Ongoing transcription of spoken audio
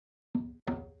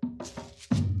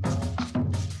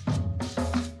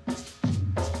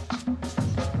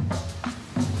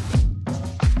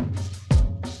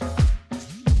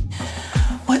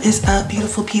What is up,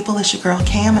 beautiful people? It's your girl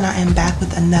Cam and I am back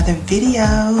with another video.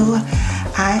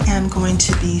 I am going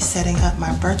to be setting up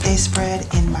my birthday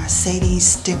spread in my Sadie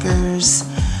Stickers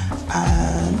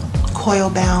coil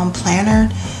bound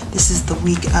planner. This is the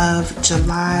week of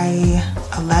July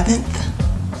 11th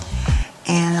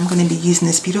and I'm going to be using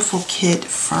this beautiful kit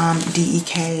from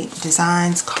DEK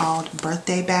Designs called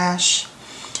Birthday Bash.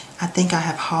 I think I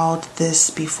have hauled this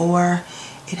before.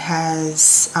 It has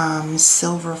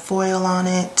silver foil on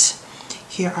it.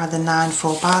 Here are the 9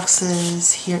 full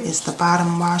boxes. Here is the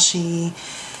bottom washi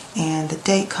and the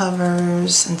date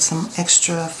covers and some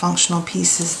extra functional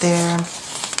pieces there.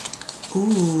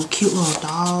 Ooh, cute little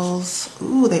dolls.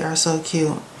 Ooh, they are so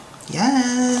cute.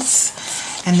 Yes.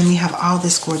 And then we have all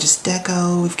this gorgeous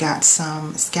deco. We've got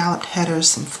some scalloped headers,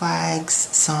 some flags,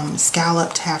 some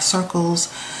scalloped half circles,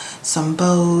 some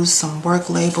bows, some work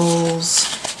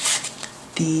labels,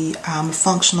 the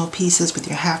functional pieces with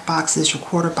your half boxes, your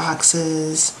quarter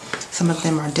boxes. Some of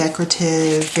them are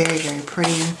decorative, very, very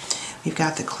pretty. We've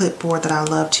got the clipboard that I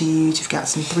love to use. You've got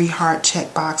some 3-heart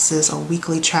check boxes, a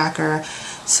weekly tracker,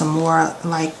 some more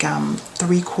like some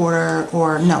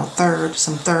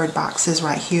third boxes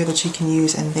right here that you can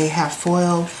use, and they have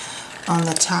foil on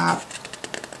the top.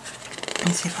 Let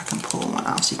me see if I can pull one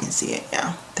off so you can see it.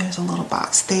 Yeah, there's a little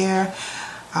box there.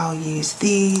 I'll use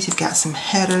these. You've got some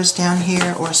headers down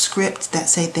here or scripts that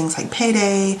say things like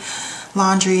payday,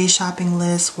 laundry, shopping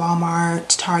list,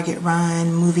 Walmart, Target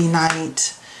run, movie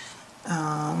night,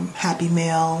 happy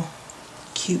mail,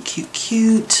 cute, cute,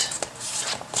 cute.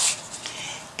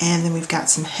 And then we've got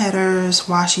some headers,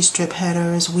 washi strip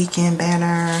headers, weekend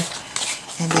banner.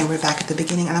 And then we're back at the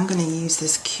beginning, and I'm going to use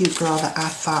this cute girl that I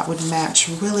thought would match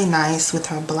really nice with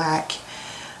her black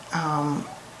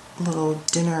little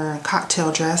dinner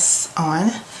cocktail dress on.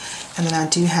 And then I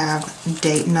do have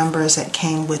date numbers that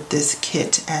came with this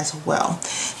kit as well.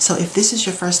 So if this is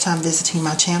your first time visiting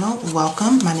my channel,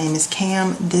 welcome. My name is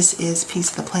Cam. This is Piece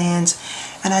of the Plans,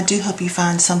 and I do hope you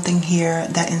find something here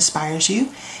that inspires you.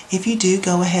 If you do,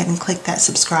 go ahead and click that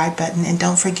subscribe button, and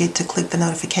don't forget to click the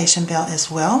notification bell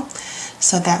as well,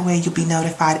 so that way you'll be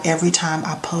notified every time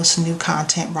I post new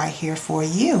content right here for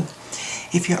you.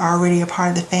 If you're already a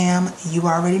part of the fam, you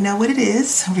already know what it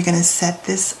is. We're going to set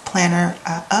this planner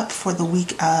up for the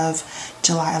week of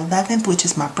July 11th, which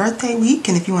is my birthday week.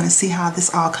 And if you want to see how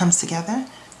this all comes together,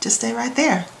 just stay right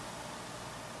there.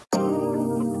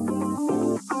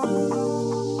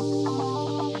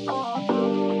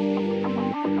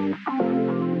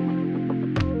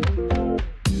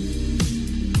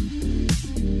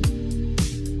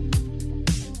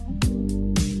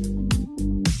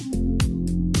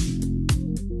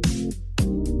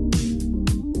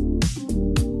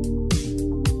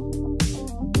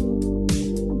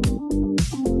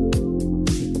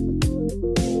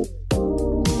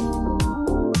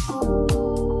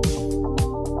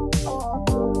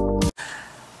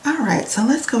 So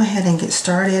let's go ahead and get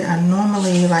started. I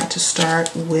normally like to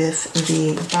start with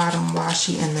the bottom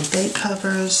washi and the date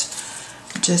covers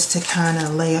just to kind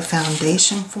of lay a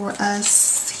foundation for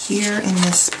us here in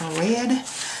this spread.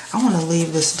 I want to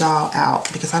leave this doll out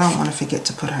because I don't want to forget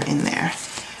to put her in there.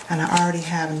 And I already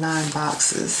have 9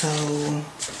 boxes, so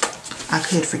I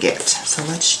could forget. So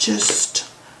let's just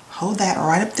hold that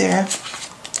right up there.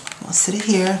 I'll sit it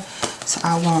here so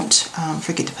I won't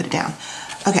forget to put it down.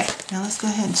 Okay, now let's go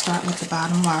ahead and start with the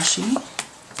bottom washi.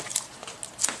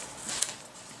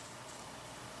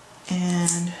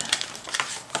 And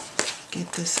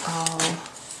get this all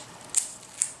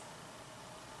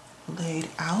laid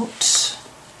out.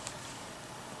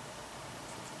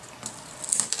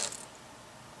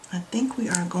 I think we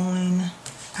are going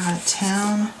out of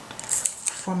town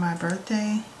for my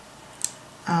birthday.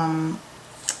 I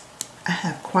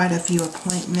have quite a few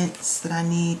appointments that I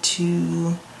need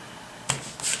to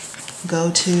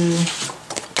go to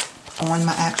on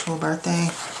my actual birthday,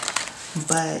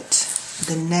 but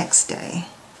the next day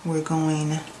we're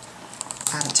going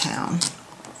out of town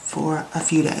for a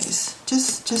few days,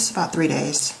 just about 3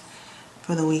 days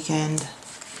for the weekend.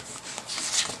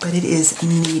 But it is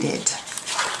needed.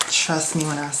 Trust me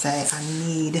when I say I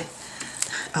need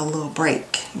a little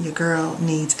break. Your girl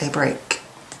needs a break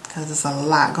because there's a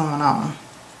lot going on.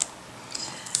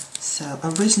 So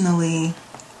originally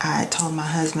I told my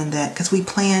husband that, because we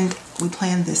planned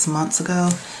this months ago,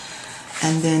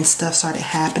 and then stuff started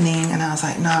happening, and I was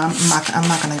like, no, I'm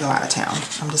not gonna go out of town.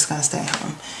 I'm just gonna stay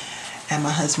home. And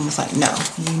my husband was like, no,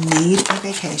 you need a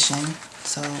vacation,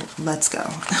 so let's go.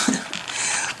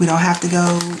 We don't have to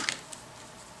go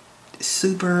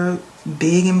super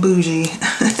big and bougie,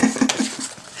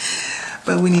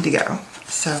 but we need to go.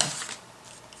 So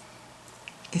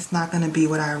It's not going to be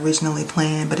what I originally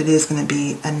planned, but it is going to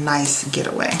be a nice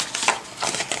getaway.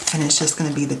 And it's just going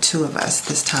to be the two of us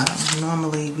this time.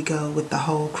 Normally we go with the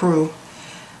whole crew,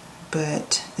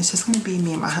 but it's just going to be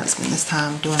me and my husband this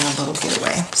time doing a little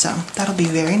getaway. So that'll be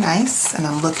very nice, and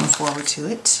I'm looking forward to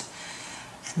it.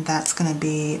 And that's going to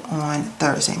be on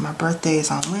Thursday. My birthday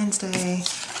is on Wednesday,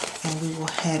 and we will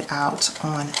head out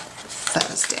on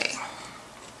Thursday.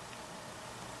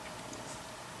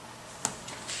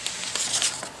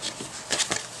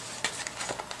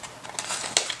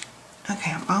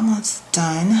 Okay, I'm almost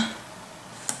done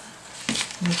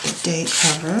with the date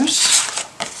covers,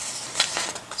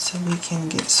 so we can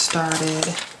get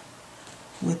started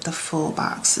with the full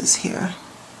boxes here.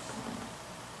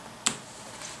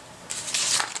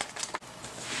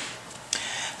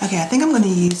 Okay, I think I'm going to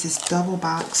use this double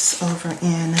box over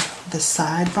in the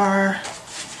sidebar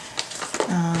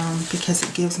because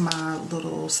it gives my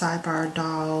little sidebar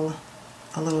doll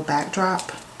a little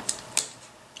backdrop.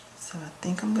 So I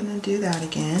think I'm going to do that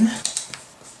again.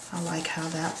 I like how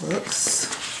that looks.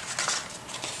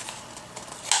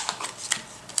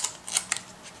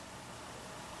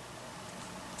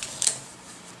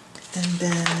 And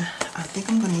then I think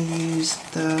I'm going to use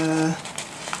the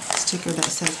sticker that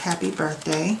says happy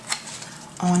birthday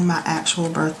on my actual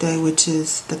birthday, which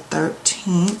is the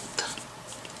 13th.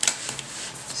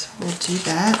 So we'll do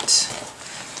that.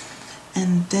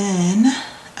 And then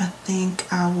I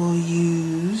think I will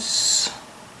use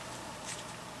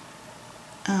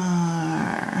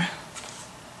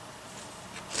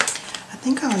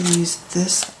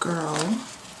this girl,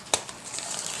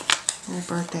 little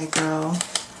birthday girl,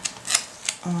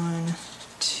 on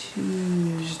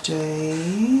Tuesday.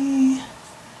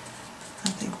 I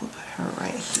think we'll put her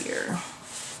right here.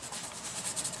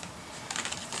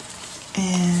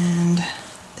 And I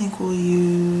think we'll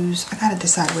use, I gotta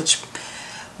decide which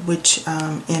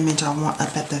image I want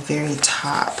up at the very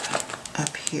top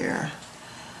up here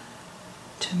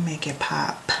to make it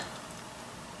pop.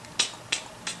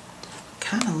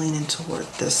 Kind of leaning toward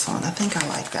this one. I think I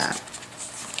like that.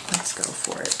 Let's go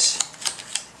for it.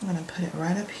 I'm going to put it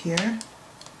right up here,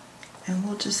 and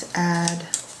we'll just add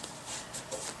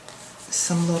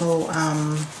some little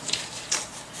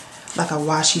like a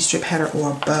washi strip header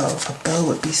or a bow. A bow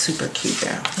would be super cute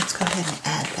there. Let's go ahead and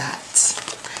add that.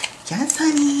 Yes,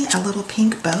 honey, a little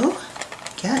pink bow.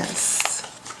 Yes,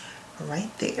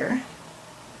 right there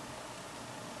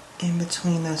in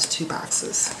between those two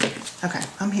boxes. Okay,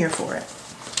 I'm here for it.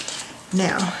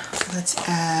 Now, let's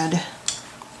add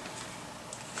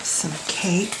some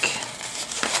cake.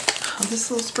 Oh, this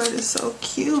little spread is so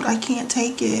cute. I can't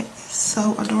take it. It's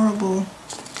so adorable.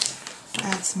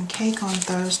 Add some cake on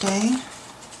Thursday.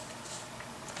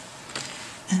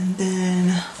 And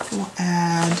then we'll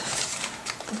add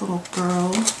the little girl,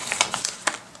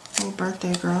 little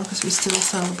birthday girl, because we're still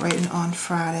celebrating on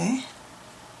Friday.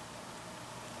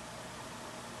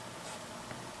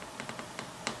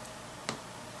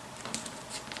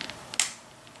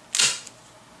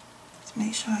 Let's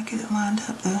make sure I get it lined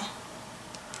up though.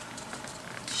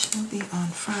 She'll be on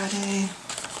Friday.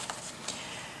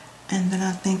 And then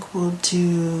I think we'll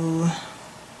do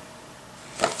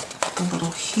the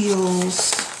little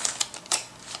heels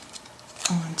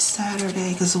on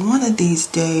Saturday, because one of these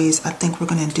days I think we're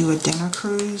going to do a dinner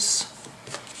cruise.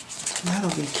 That'll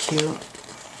be cute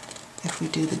if we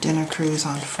do the dinner cruise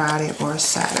on Friday or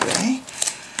Saturday.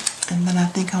 And then I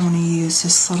think I'm going to use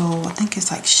this little, I think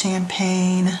it's like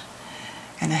champagne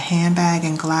and a handbag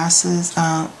and glasses,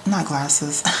 not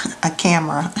glasses, a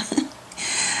camera.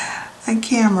 A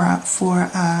camera for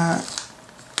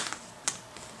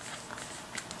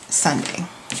Sunday.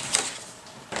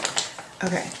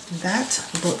 Okay, that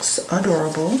looks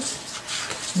adorable.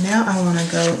 Now I want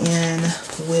to go in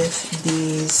with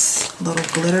these little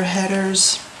glitter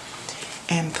headers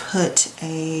and put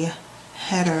a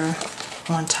header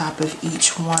on top of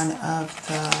each one of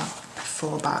the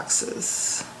full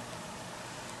boxes.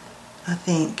 I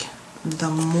think the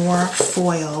more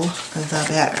foil, the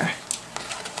better.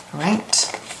 Right?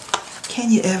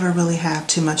 Can you ever really have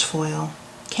too much foil?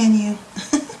 Can you?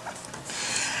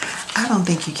 I don't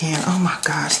think you can. Oh my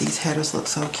gosh, these headers look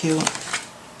so cute.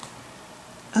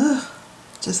 Ugh,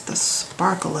 just the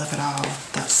sparkle of it all.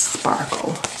 The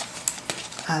sparkle.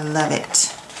 I love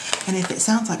it. And if it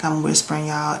sounds like I'm whispering,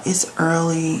 y'all, it's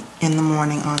early in the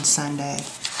morning on Sunday,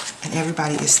 and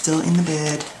everybody is still in the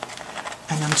bed,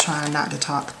 and I'm trying not to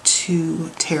talk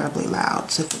too terribly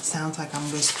loud. So if it sounds like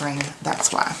I'm whispering,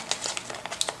 that's why.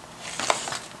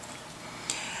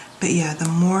 But yeah, the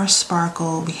more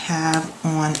sparkle we have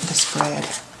on the spread,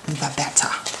 the better.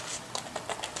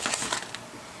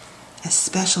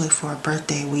 especially for a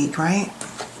birthday week, right?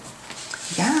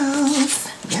 Yes,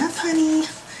 yes, honey.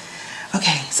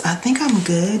 Okay, so I think I'm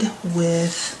good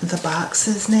with the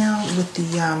boxes now, with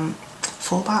the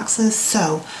full boxes.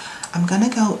 So I'm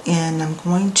gonna go in, I'm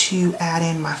going to add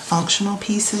in my functional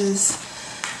pieces,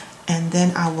 and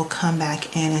then I will come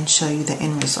back in and show you the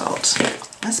end result.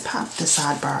 Let's pop the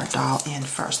sidebar doll in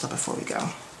first, though, before we go.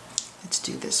 Let's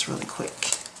do this really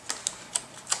quick.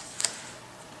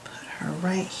 Put her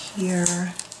right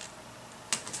here.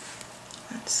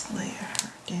 Let's lay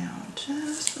her down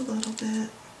just a little bit.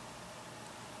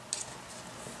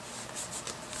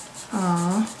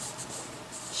 Aw,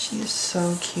 she is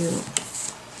so cute.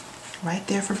 Right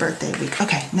there for birthday week.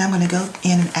 Okay, now I'm going to go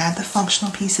in and add the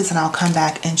functional pieces, and I'll come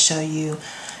back and show you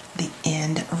the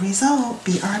end result.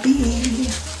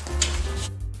 BRB.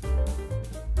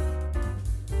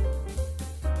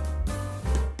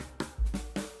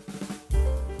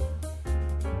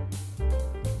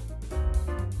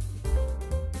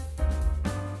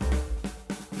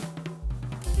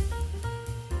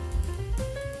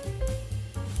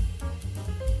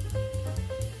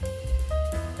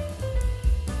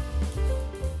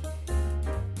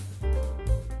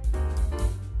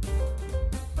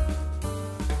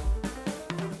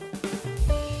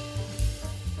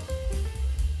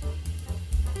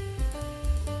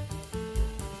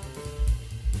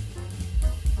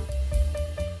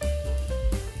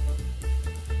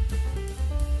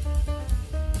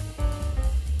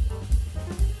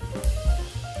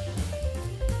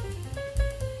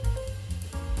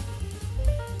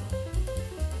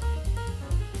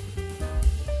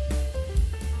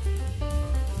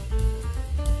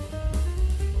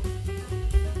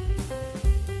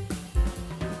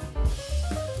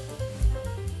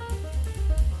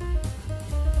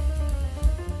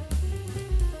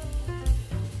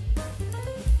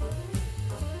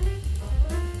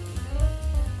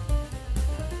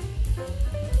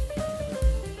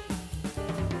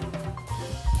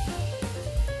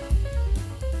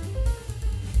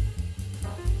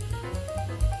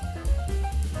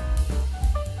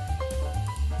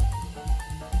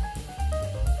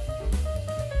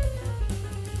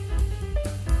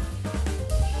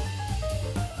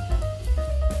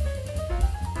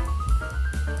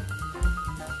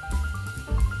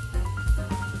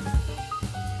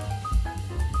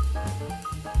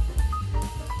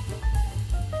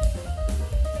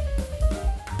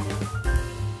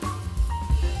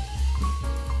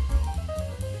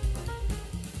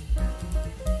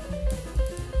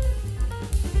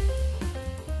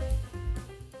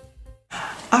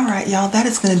 Alright, y'all, that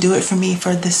is going to do it for me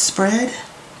for this spread.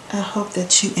 I hope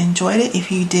that you enjoyed it.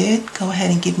 If you did, go ahead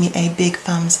and give me a big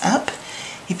thumbs up.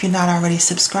 If you're not already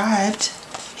subscribed,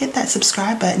 hit that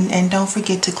subscribe button, and don't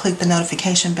forget to click the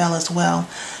notification bell as well,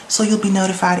 so you'll be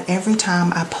notified every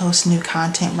time I post new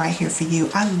content right here for you.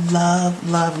 I love,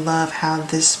 love, love how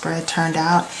this spread turned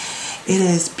out. It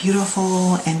is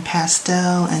beautiful and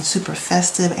pastel and super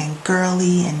festive and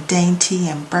girly and dainty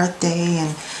and birthday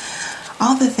and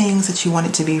all the things that you want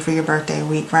it to be for your birthday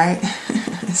week, right?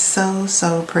 It's so,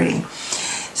 so pretty.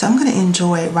 So I'm going to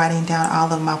enjoy writing down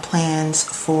all of my plans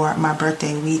for my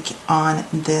birthday week on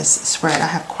this spread. I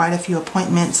have quite a few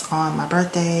appointments on my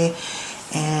birthday,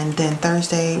 and then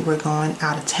Thursday we're going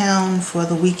out of town for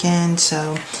the weekend.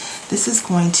 So this is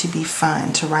going to be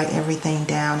fun to write everything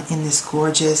down in this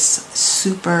gorgeous,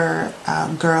 super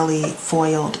girly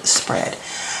foiled spread.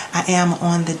 I am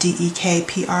on the DEK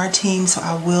PR team, so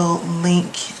I will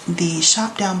link the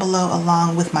shop down below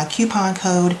along with my coupon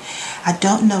code. I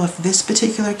don't know if this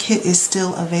particular kit is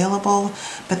still available,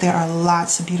 but there are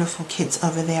lots of beautiful kits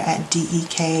over there at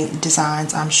DEK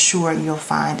Designs. I'm sure you'll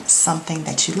find something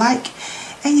that you like,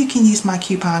 and you can use my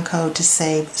coupon code to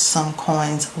save some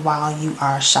coins while you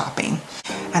are shopping.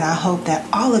 And I hope that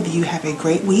all of you have a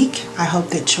great week. I hope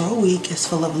that your week is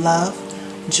full of love,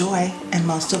 joy, and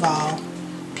most of all,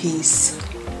 peace.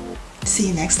 See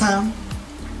you next time.